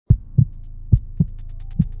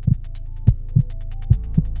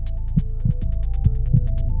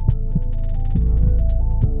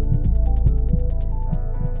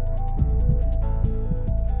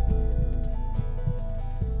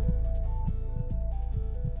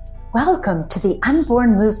Welcome to the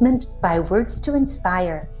Unborn movement by Words to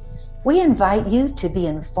Inspire. We invite you to be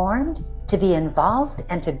informed, to be involved,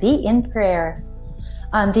 and to be in prayer.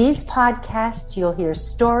 On these podcasts, you'll hear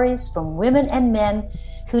stories from women and men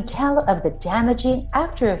who tell of the damaging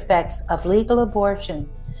after effects of legal abortion,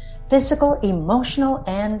 physical, emotional,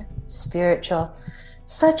 and spiritual.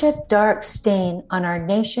 Such a dark stain on our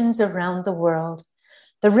nations around the world.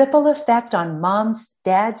 The ripple effect on moms,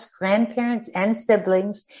 dads, grandparents, and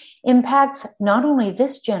siblings impacts not only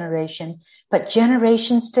this generation, but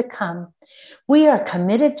generations to come. We are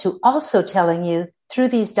committed to also telling you through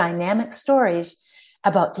these dynamic stories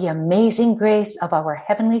about the amazing grace of our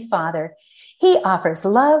Heavenly Father. He offers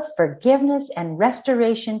love, forgiveness, and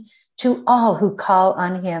restoration to all who call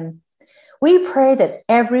on Him. We pray that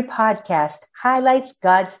every podcast highlights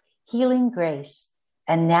God's healing grace.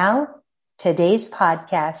 And now, today's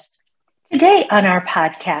podcast. Today on our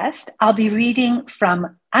podcast, I'll be reading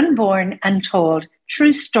from Unborn, Untold,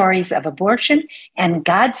 True Stories of Abortion and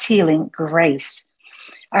God's Healing Grace.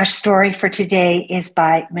 Our story for today is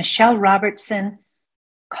by Michelle Robertson,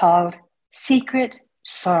 called Secret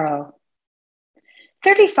Sorrow.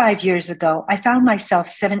 35 years ago, I found myself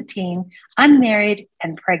 17, unmarried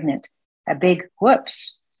and pregnant. A big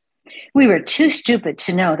whoops. We were too stupid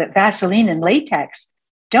to know that Vaseline and latex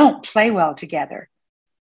don't play well together.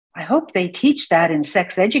 I hope they teach that in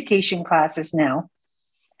sex education classes now,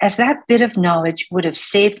 as that bit of knowledge would have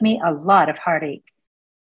saved me a lot of heartache.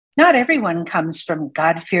 Not everyone comes from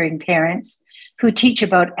God-fearing parents who teach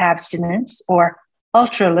about abstinence or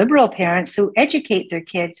ultra-liberal parents who educate their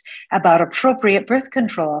kids about appropriate birth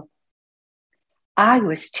control. I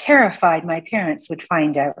was terrified my parents would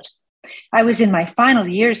find out. I was in my final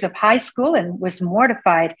years of high school and was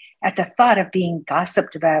mortified at the thought of being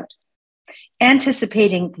gossiped about.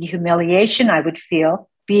 Anticipating the humiliation I would feel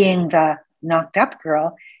being the knocked up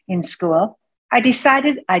girl in school, I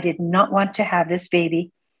decided I did not want to have this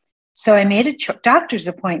baby. So I made a doctor's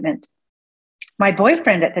appointment. My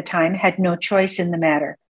boyfriend at the time had no choice in the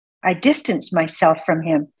matter. I distanced myself from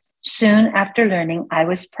him soon after learning I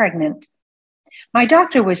was pregnant. My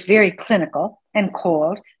doctor was very clinical and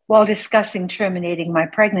cold while discussing terminating my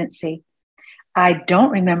pregnancy. I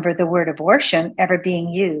don't remember the word abortion ever being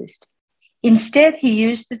used. Instead, he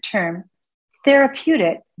used the term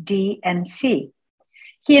therapeutic D&C.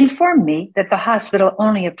 He informed me that the hospital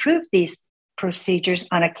only approved these procedures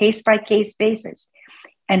on a case-by-case basis,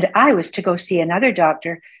 and I was to go see another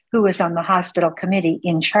doctor who was on the hospital committee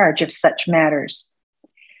in charge of such matters.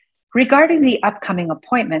 Regarding the upcoming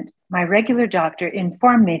appointment, my regular doctor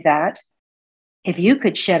informed me that if you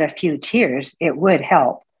could shed a few tears, it would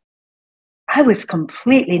help. I was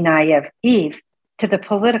completely naive to the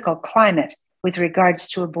political climate with regards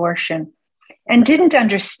to abortion and didn't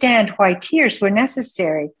understand why tears were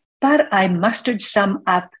necessary, but I mustered some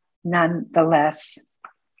up nonetheless.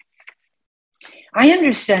 I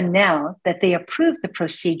understand now that they approved the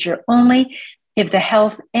procedure only if the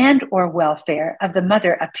health and or welfare of the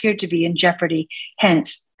mother appeared to be in jeopardy,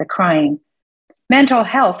 hence the crying. Mental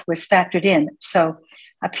health was factored in, so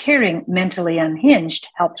appearing mentally unhinged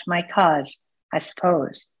helped my cause, I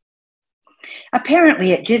suppose.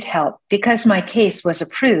 Apparently it did help because my case was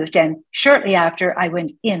approved, and shortly after I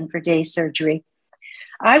went in for day surgery.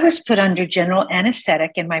 I was put under general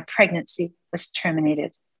anesthetic and my pregnancy was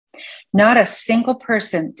terminated. Not a single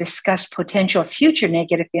person discussed potential future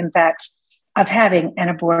negative impacts of having an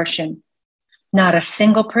abortion. Not a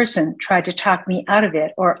single person tried to talk me out of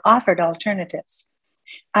it or offered alternatives.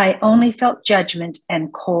 I only felt judgment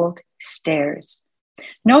and cold stares.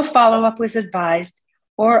 No follow-up was advised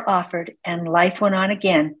or offered, and life went on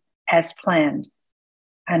again as planned,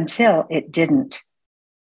 until it didn't.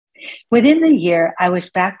 Within the year, I was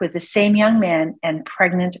back with the same young man and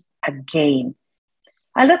pregnant again.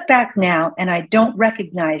 I look back now and I don't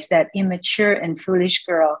recognize that immature and foolish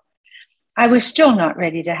girl. I was still not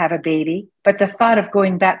ready to have a baby, but the thought of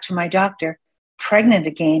going back to my doctor, pregnant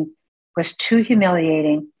again, was too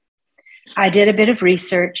humiliating. I did a bit of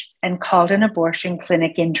research and called an abortion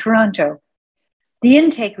clinic in Toronto. The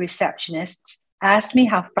intake receptionist asked me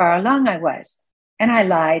how far along I was, and I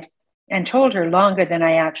lied and told her longer than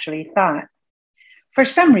I actually thought. For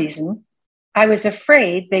some reason, I was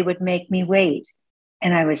afraid they would make me wait,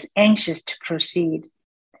 and I was anxious to proceed.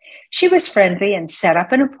 She was friendly and set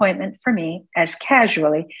up an appointment for me as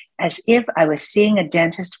casually as if I was seeing a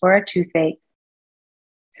dentist for a toothache.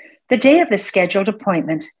 The day of the scheduled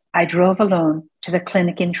appointment, I drove alone to the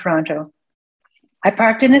clinic in Toronto. I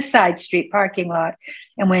parked in a side street parking lot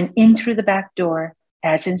and went in through the back door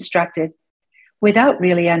as instructed, without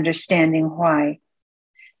really understanding why.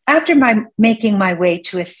 After making my way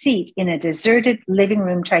to a seat in a deserted living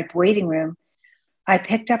room type waiting room, I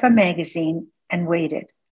picked up a magazine and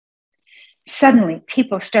waited. Suddenly,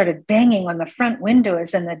 people started banging on the front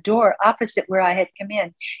windows and the door opposite where I had come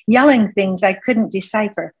in, yelling things I couldn't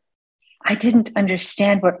decipher. I didn't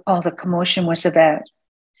understand what all the commotion was about.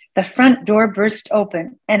 The front door burst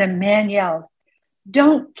open and a man yelled,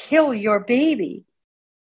 "Don't kill your baby."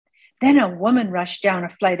 Then a woman rushed down a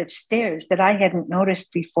flight of stairs that I hadn't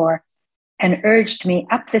noticed before and urged me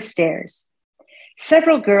up the stairs.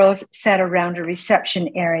 Several girls sat around a reception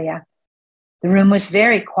area. The room was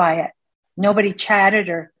very quiet. Nobody chatted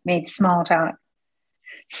or made small talk.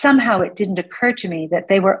 Somehow it didn't occur to me that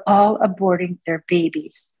they were all aborting their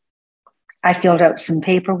babies. I filled out some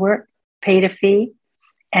paperwork, paid a fee,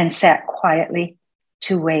 and sat quietly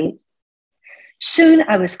to wait. Soon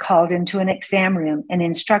I was called into an exam room and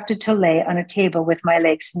instructed to lay on a table with my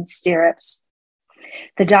legs in stirrups.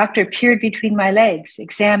 The doctor peered between my legs,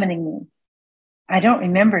 examining me. I don't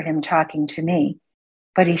remember him talking to me,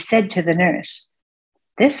 but he said to the nurse,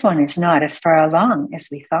 "This one is not as far along as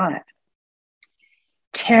we thought."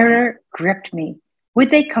 Terror gripped me. Would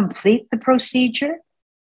they complete the procedure?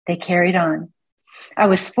 They carried on. I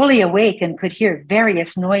was fully awake and could hear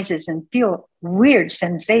various noises and feel weird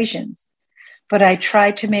sensations, but I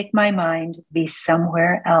tried to make my mind be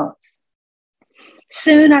somewhere else.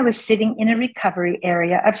 Soon I was sitting in a recovery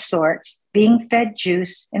area of sorts, being fed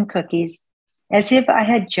juice and cookies, as if I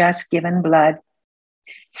had just given blood.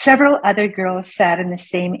 Several other girls sat in the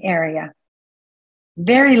same area.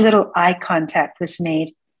 Very little eye contact was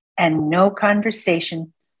made, and no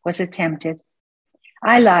conversation was attempted.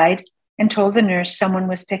 I lied and told the nurse someone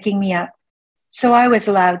was picking me up, so I was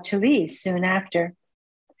allowed to leave soon after.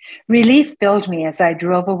 Relief filled me as I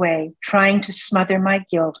drove away, trying to smother my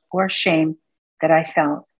guilt or shame that I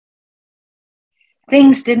felt.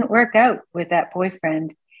 Things didn't work out with that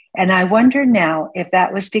boyfriend, and I wonder now if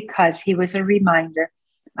that was because he was a reminder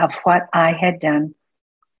of what I had done.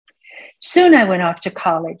 Soon I went off to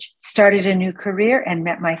college, started a new career, and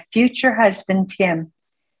met my future husband, Tim.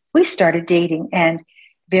 We started dating, and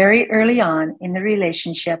very early on in the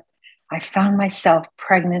relationship, I found myself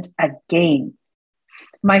pregnant again.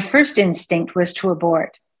 My first instinct was to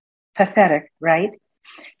abort. Pathetic, right?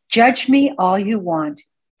 Judge me all you want,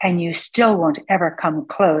 and you still won't ever come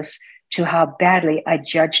close to how badly I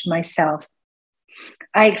judged myself.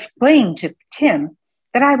 I explained to Tim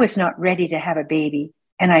that I was not ready to have a baby,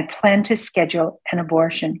 and I planned to schedule an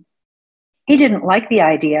abortion. He didn't like the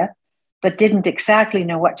idea, but didn't exactly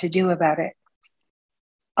know what to do about it.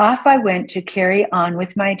 Off I went to carry on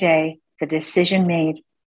with my day, the decision made.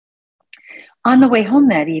 On the way home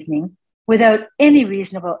that evening, without any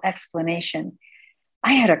reasonable explanation,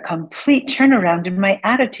 I had a complete turnaround in my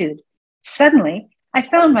attitude. Suddenly, I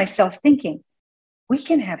found myself thinking, we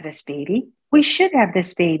can have this baby. We should have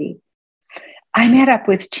this baby. I met up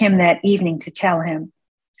with Tim that evening to tell him.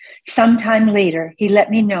 Sometime later, he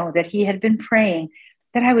let me know that he had been praying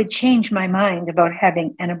that I would change my mind about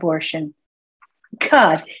having an abortion.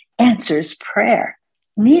 God answers prayer.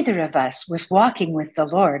 Neither of us was walking with the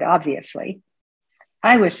Lord, obviously.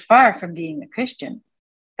 I was far from being a Christian,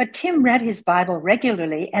 but Tim read his Bible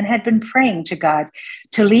regularly and had been praying to God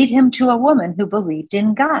to lead him to a woman who believed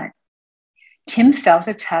in God. Tim felt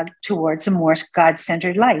a tug towards a more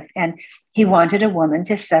God-centered life, and he wanted a woman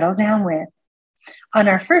to settle down with. On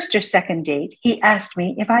our first or second date, he asked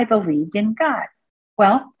me if I believed in God.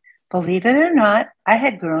 Well, believe it or not, I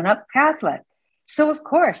had grown up Catholic, so of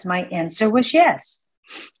course my answer was yes.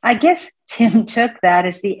 I guess Tim took that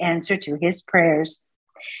as the answer to his prayers.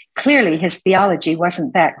 Clearly, his theology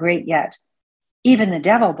wasn't that great yet. Even the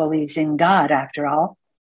devil believes in God, after all.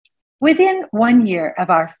 Within 1 year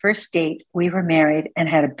of our first date, we were married and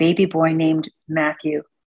had a baby boy named Matthew.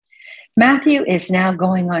 Matthew is now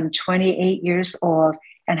going on 28 years old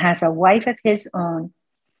and has a wife of his own.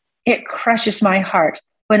 It crushes my heart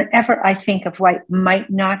whenever I think of what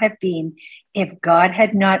might not have been if God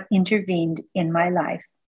had not intervened in my life.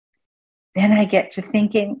 Then I get to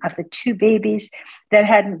thinking of the 2 babies that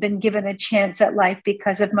hadn't been given a chance at life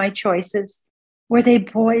because of my choices. Were they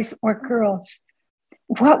boys or girls?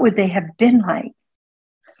 What would they have been like?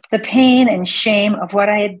 The pain and shame of what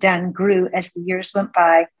I had done grew as the years went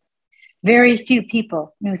by. Very few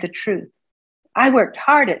people knew the truth. I worked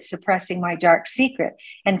hard at suppressing my dark secret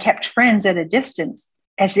and kept friends at a distance,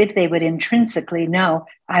 as if they would intrinsically know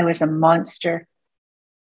I was a monster.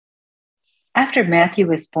 After Matthew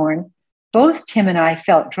was born, both Tim and I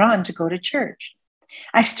felt drawn to go to church.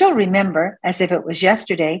 I still remember, as if it was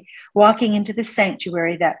yesterday, walking into the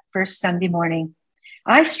sanctuary that first Sunday morning.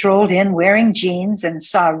 I strolled in wearing jeans and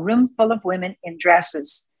saw a room full of women in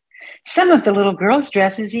dresses. Some of the little girls'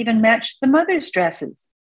 dresses even matched the mothers' dresses.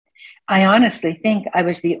 I honestly think I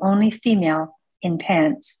was the only female in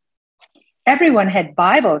pants. Everyone had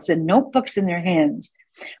Bibles and notebooks in their hands.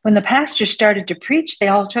 When the pastor started to preach, they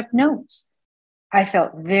all took notes. I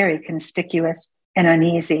felt very conspicuous and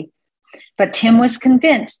uneasy, but Tim was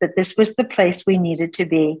convinced that this was the place we needed to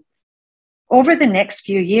be. Over the next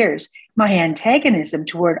few years, my antagonism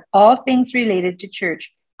toward all things related to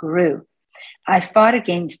church grew. I fought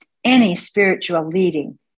against any spiritual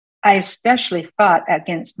leading. I especially fought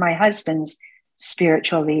against my husband's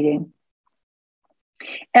spiritual leading.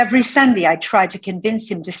 Every Sunday, I tried to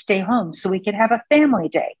convince him to stay home so we could have a family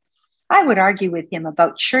day. I would argue with him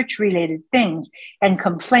about church-related things and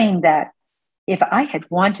complain that if I had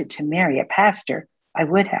wanted to marry a pastor, I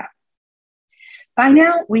would have. By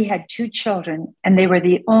now, we had 2 children, and they were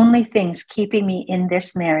the only things keeping me in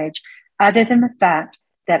this marriage, other than the fact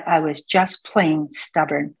that I was just plain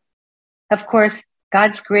stubborn. Of course,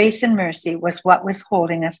 God's grace and mercy was what was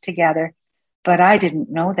holding us together, but I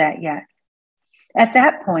didn't know that yet. At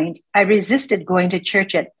that point, I resisted going to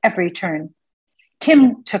church at every turn.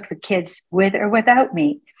 Tim took the kids with or without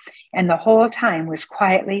me, and the whole time was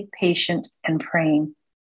quietly patient and praying.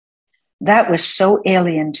 That was so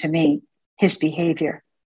alien to me, his behavior.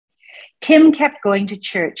 Tim kept going to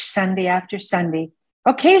church Sunday after Sunday.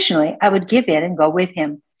 Occasionally, I would give in and go with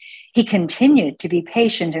him. He continued to be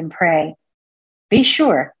patient and pray. Be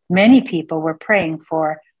sure, many people were praying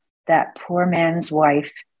for that poor man's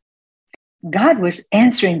wife. God was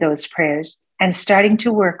answering those prayers and starting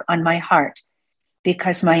to work on my heart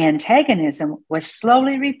because my antagonism was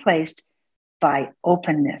slowly replaced by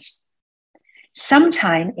openness.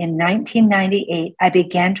 Sometime in 1998, I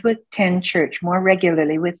began to attend church more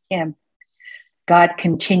regularly with Tim. God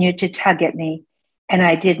continued to tug at me, and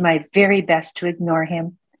I did my very best to ignore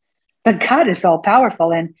him. But God is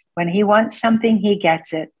all-powerful, and when he wants something, he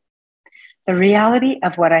gets it. The reality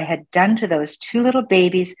of what I had done to those 2 little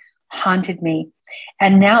babies haunted me,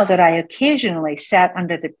 and now that I occasionally sat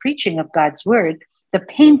under the preaching of God's word, the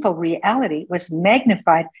painful reality was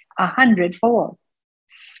magnified 100-fold.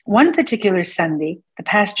 One particular Sunday, the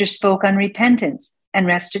pastor spoke on repentance and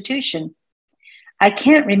restitution. I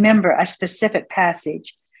can't remember a specific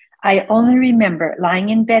passage. I only remember lying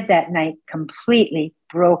in bed that night completely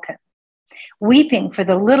broken, weeping for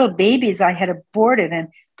the little babies I had aborted and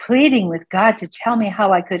pleading with God to tell me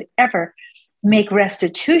how I could ever make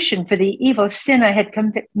restitution for the evil sin I had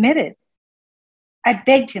committed. I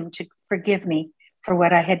begged him to forgive me for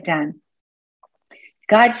what I had done.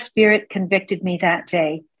 God's Spirit convicted me that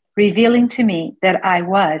day, revealing to me that I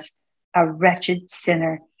was a wretched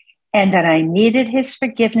sinner and that I needed his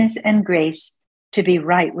forgiveness and grace to be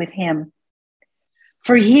right with him.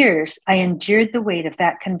 For years, I endured the weight of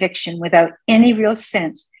that conviction without any real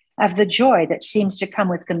sense of the joy that seems to come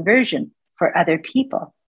with conversion for other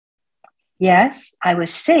people. Yes, I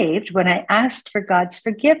was saved when I asked for God's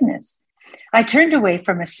forgiveness. I turned away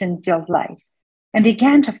from a sin-filled life and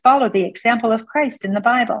began to follow the example of Christ in the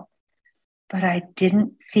Bible. But I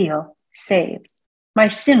didn't feel saved. My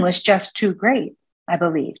sin was just too great, I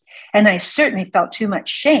believed, and I certainly felt too much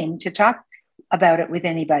shame to talk about it with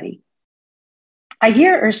anybody. A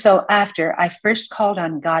year or so after I first called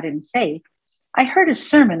on God in faith, I heard a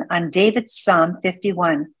sermon on David's Psalm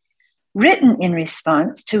 51, written in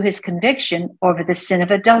response to his conviction over the sin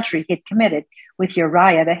of adultery he'd committed with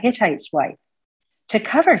Uriah the Hittite's wife. To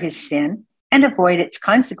cover his sin and avoid its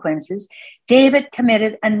consequences, David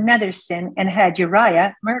committed another sin and had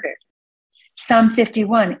Uriah murdered. Psalm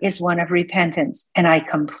 51 is one of repentance, and I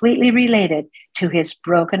completely related to his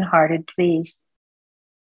broken-hearted pleas.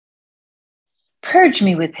 Purge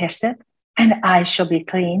me with hyssop, and I shall be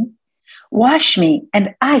clean. Wash me,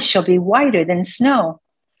 and I shall be whiter than snow.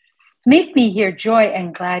 Make me hear joy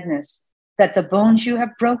and gladness, that the bones you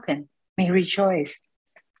have broken may rejoice.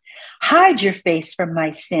 Hide your face from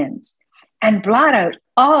my sins, and blot out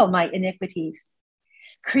all my iniquities.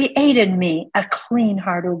 Create in me a clean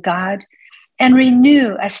heart, O God, and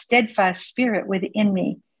renew a steadfast spirit within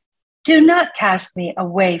me. Do not cast me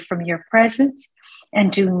away from your presence,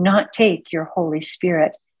 and do not take your Holy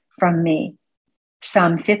Spirit from me.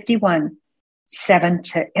 Psalm 51,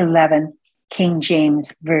 7-11, King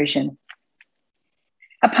James Version.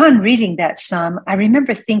 Upon reading that psalm, I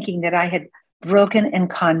remember thinking that I had broken and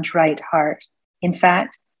contrite heart. In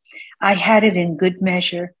fact, I had it in good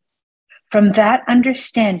measure. From that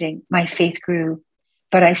understanding, my faith grew,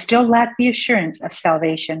 but I still lacked the assurance of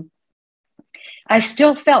salvation. I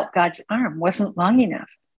still felt God's arm wasn't long enough.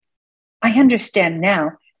 I understand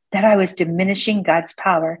now that I was diminishing God's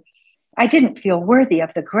power. I didn't feel worthy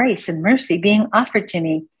of the grace and mercy being offered to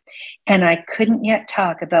me, and I couldn't yet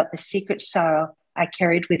talk about the secret sorrow I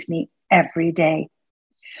carried with me every day.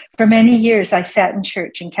 For many years, I sat in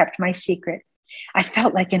church and kept my secret. I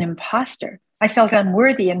felt like an imposter. I felt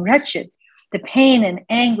unworthy and wretched. The pain and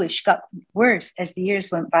anguish got worse as the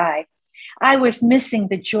years went by. I was missing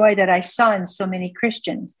the joy that I saw in so many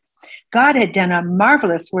Christians. God had done a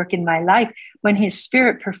marvelous work in my life when his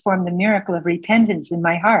Spirit performed the miracle of repentance in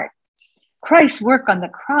my heart. Christ's work on the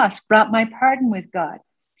cross brought my pardon with God.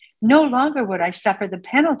 No longer would I suffer the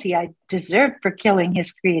penalty I deserved for killing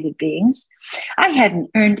his created beings. I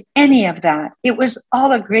hadn't earned any of that. It was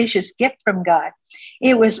all a gracious gift from God.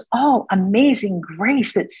 It was all amazing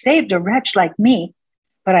grace that saved a wretch like me,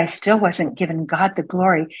 but I still wasn't giving God the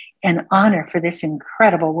glory and honor for this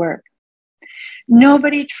incredible work.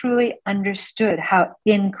 Nobody truly understood how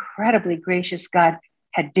incredibly gracious God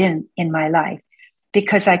had been in my life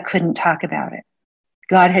because I couldn't talk about it.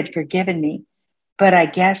 God had forgiven me, but I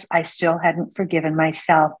guess I still hadn't forgiven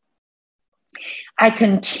myself. I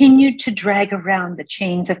continued to drag around the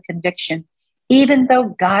chains of conviction, even though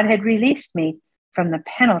God had released me from the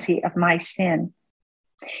penalty of my sin.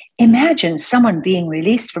 Imagine someone being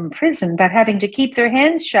released from prison but having to keep their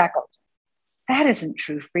hands shackled. That isn't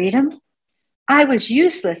true freedom. I was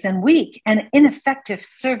useless and weak, an ineffective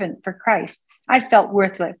servant for Christ. I felt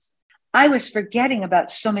worthless. I was forgetting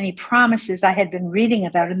about so many promises I had been reading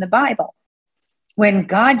about in the Bible. When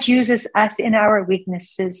God uses us in our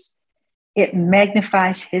weaknesses, it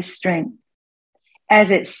magnifies his strength.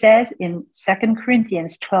 As it says in 2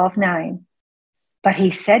 Corinthians 12:9, but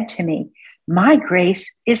he said to me, my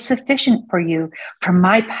grace is sufficient for you, for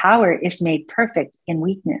my power is made perfect in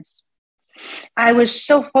weakness. I was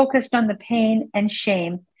so focused on the pain and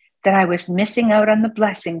shame that I was missing out on the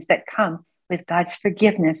blessings that come with God's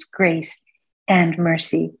forgiveness, grace, and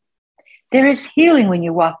mercy. There is healing when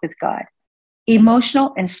you walk with God.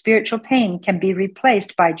 Emotional and spiritual pain can be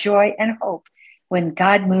replaced by joy and hope when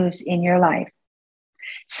God moves in your life.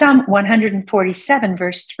 Psalm 147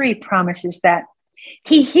 verse 3 promises that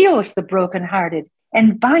he heals the brokenhearted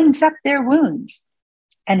and binds up their wounds.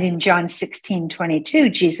 And in John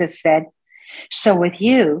 16:22, Jesus said, so with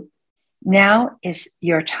you, now is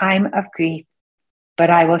your time of grief, but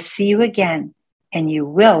I will see you again and you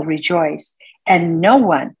will rejoice, and no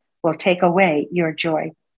one will take away your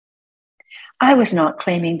joy. I was not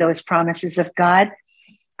claiming those promises of God.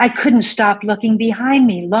 I couldn't stop looking behind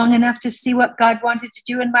me long enough to see what God wanted to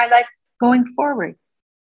do in my life going forward.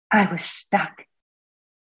 I was stuck.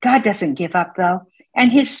 God doesn't give up, though,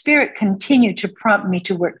 and his Spirit continued to prompt me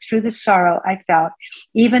to work through the sorrow I felt,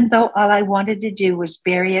 even though all I wanted to do was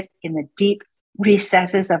bury it in the deep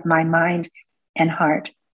recesses of my mind and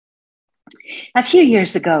heart. A few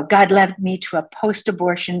years ago, God led me to a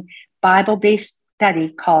post-abortion Bible-based study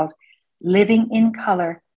called Living in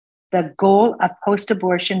Color, the Goal of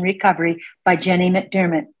Post-Abortion Recovery by Jenny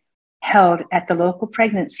McDermott, held at the local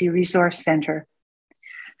Pregnancy Resource Center.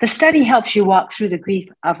 The study helps you walk through the grief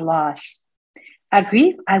of loss, a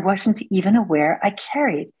grief I wasn't even aware I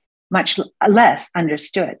carried, much less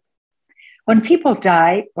understood. When people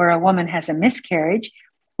die or a woman has a miscarriage,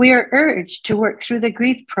 we are urged to work through the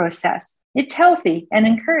grief process. It's healthy and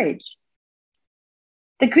encouraged.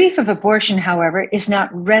 The grief of abortion, however, is not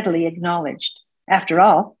readily acknowledged. After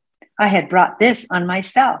all, I had brought this on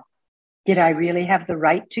myself. Did I really have the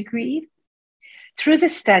right to grieve? Through the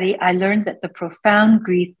study, I learned that the profound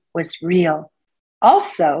grief was real.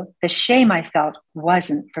 Also, the shame I felt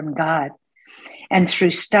wasn't from God. And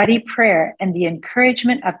through study, prayer, and the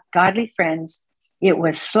encouragement of godly friends, it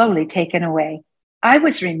was slowly taken away. I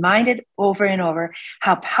was reminded over and over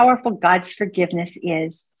how powerful God's forgiveness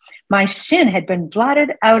is. My sin had been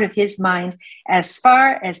blotted out of his mind as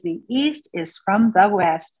far as the east is from the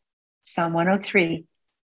west. Psalm 103,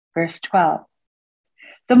 verse 12.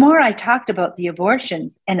 The more I talked about the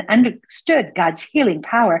abortions and understood God's healing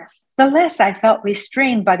power, the less I felt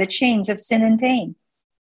restrained by the chains of sin and pain.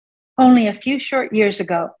 Only a few short years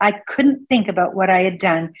ago, I couldn't think about what I had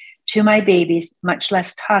done to my babies, much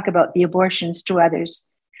less talk about the abortions to others.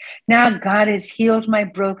 Now God has healed my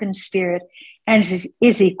broken spirit and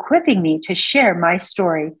is equipping me to share my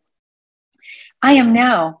story. I am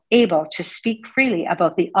now able to speak freely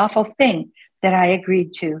about the awful thing that I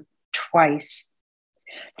agreed to twice.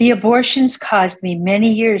 The abortions caused me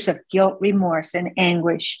many years of guilt, remorse, and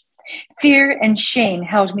anguish. Fear and shame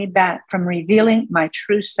held me back from revealing my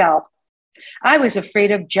true self. I was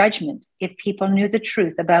afraid of judgment if people knew the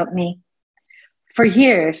truth about me. For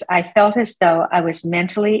years, I felt as though I was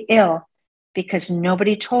mentally ill because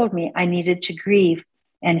nobody told me I needed to grieve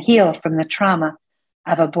and heal from the trauma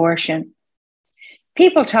of abortion.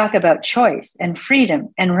 People talk about choice and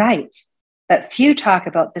freedom and rights, but few talk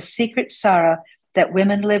about the secret sorrow that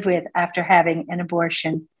women live with after having an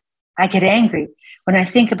abortion. I get angry when I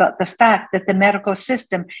think about the fact that the medical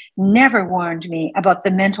system never warned me about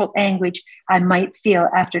the mental anguish I might feel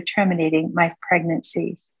after terminating my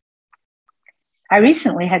pregnancies. I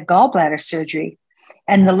recently had gallbladder surgery,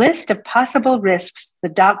 and the list of possible risks the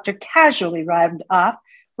doctor casually rounded off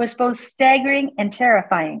was both staggering and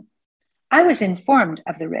terrifying. I was informed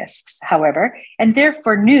of the risks, however, and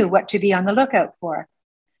therefore knew what to be on the lookout for.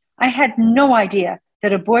 I had no idea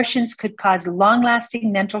that abortions could cause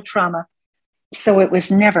long-lasting mental trauma, so it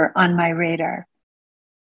was never on my radar.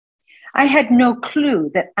 I had no clue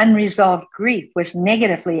that unresolved grief was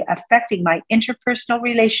negatively affecting my interpersonal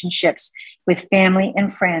relationships with family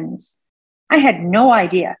and friends. I had no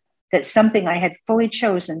idea that something I had fully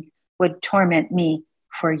chosen would torment me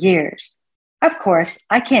for years. Of course,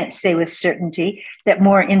 I can't say with certainty that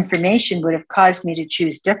more information would have caused me to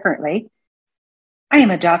choose differently. I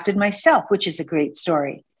am adopted myself, which is a great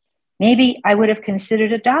story. Maybe I would have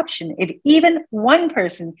considered adoption if even one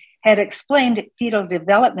person had explained fetal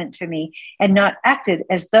development to me and not acted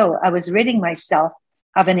as though I was ridding myself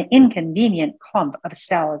of an inconvenient clump of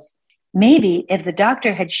cells. Maybe if the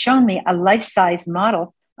doctor had shown me a life-size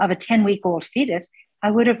model of a 10-week-old fetus, I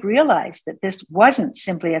would have realized that this wasn't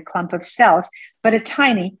simply a clump of cells, but a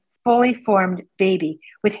tiny, fully formed baby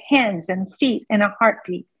with hands and feet and a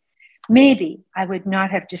heartbeat. Maybe I would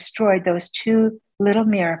not have destroyed those two little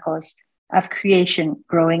miracles of creation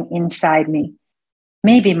growing inside me.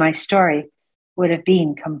 Maybe my story would have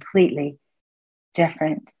been completely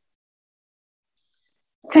different.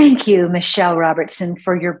 Thank you, Michelle Robertson,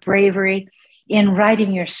 for your bravery in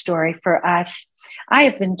writing your story for us. I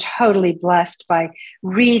have been totally blessed by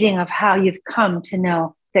reading of how you've come to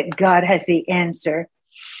know that God has the answer.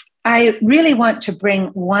 I really want to bring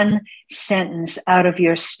one sentence out of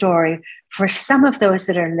your story for some of those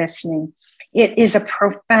that are listening. It is a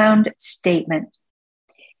profound statement,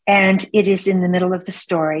 and it is in the middle of the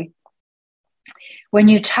story. When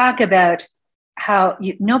you talk about how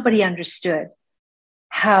nobody understood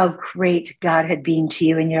how great God had been to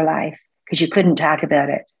you in your life, because you couldn't talk about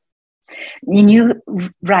it. And you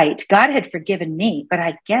write, God had forgiven me, but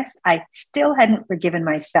I guess I still hadn't forgiven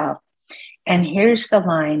myself. And here's the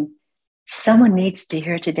line someone needs to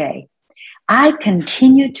hear today. I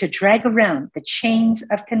continued to drag around the chains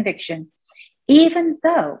of conviction, even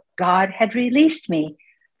though God had released me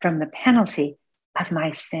from the penalty of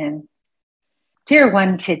my sin. Dear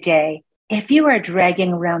one, today, if you are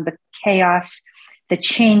dragging around the chaos, the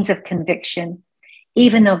chains of conviction,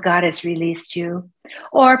 even though God has released you,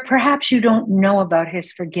 or perhaps you don't know about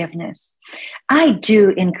his forgiveness, I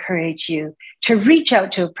do encourage you to reach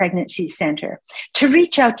out to a pregnancy center, to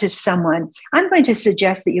reach out to someone. I'm going to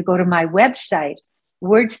suggest that you go to my website,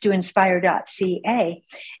 wordstoinspire.ca,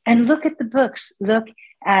 and look at the books, look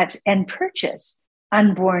at and purchase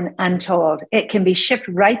Unborn, Untold. It can be shipped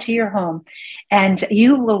right to your home, and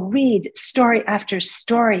you will read story after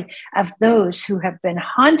story of those who have been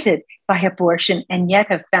haunted by abortion and yet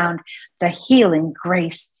have found the healing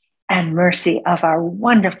grace and mercy of our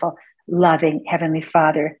wonderful, loving Heavenly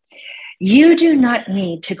Father. You do not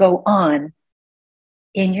need to go on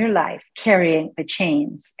in your life carrying the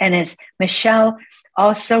chains. And as Michelle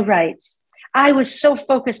also writes, I was so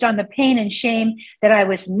focused on the pain and shame that I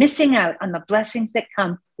was missing out on the blessings that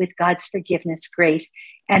come with God's forgiveness, grace,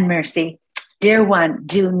 and mercy. Dear one,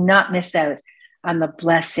 do not miss out on the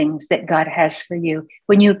blessings that God has for you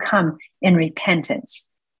when you come in repentance.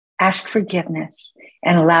 Ask forgiveness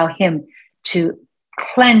and allow him to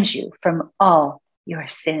cleanse you from all your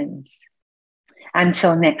sins.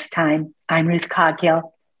 Until next time, I'm Ruth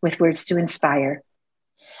Coghill with Words to Inspire.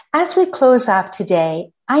 As we close off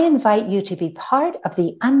today, I invite you to be part of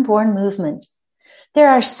the Unborn movement. There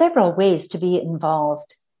are several ways to be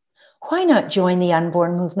involved. Why not join the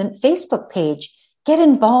Unborn movement Facebook page, get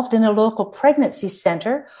involved in a local pregnancy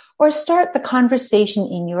center, or start the conversation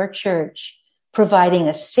in your church, providing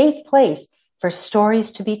a safe place for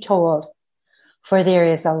stories to be told. For there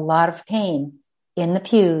is a lot of pain in the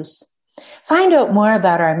pews. Find out more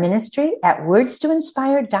about our ministry at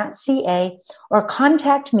wordstoinspire.ca or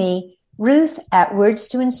contact me, Ruth, at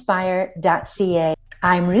wordstoinspire.ca.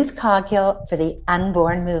 I'm Ruth Coghill for the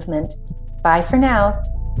Unborn Movement. Bye for now.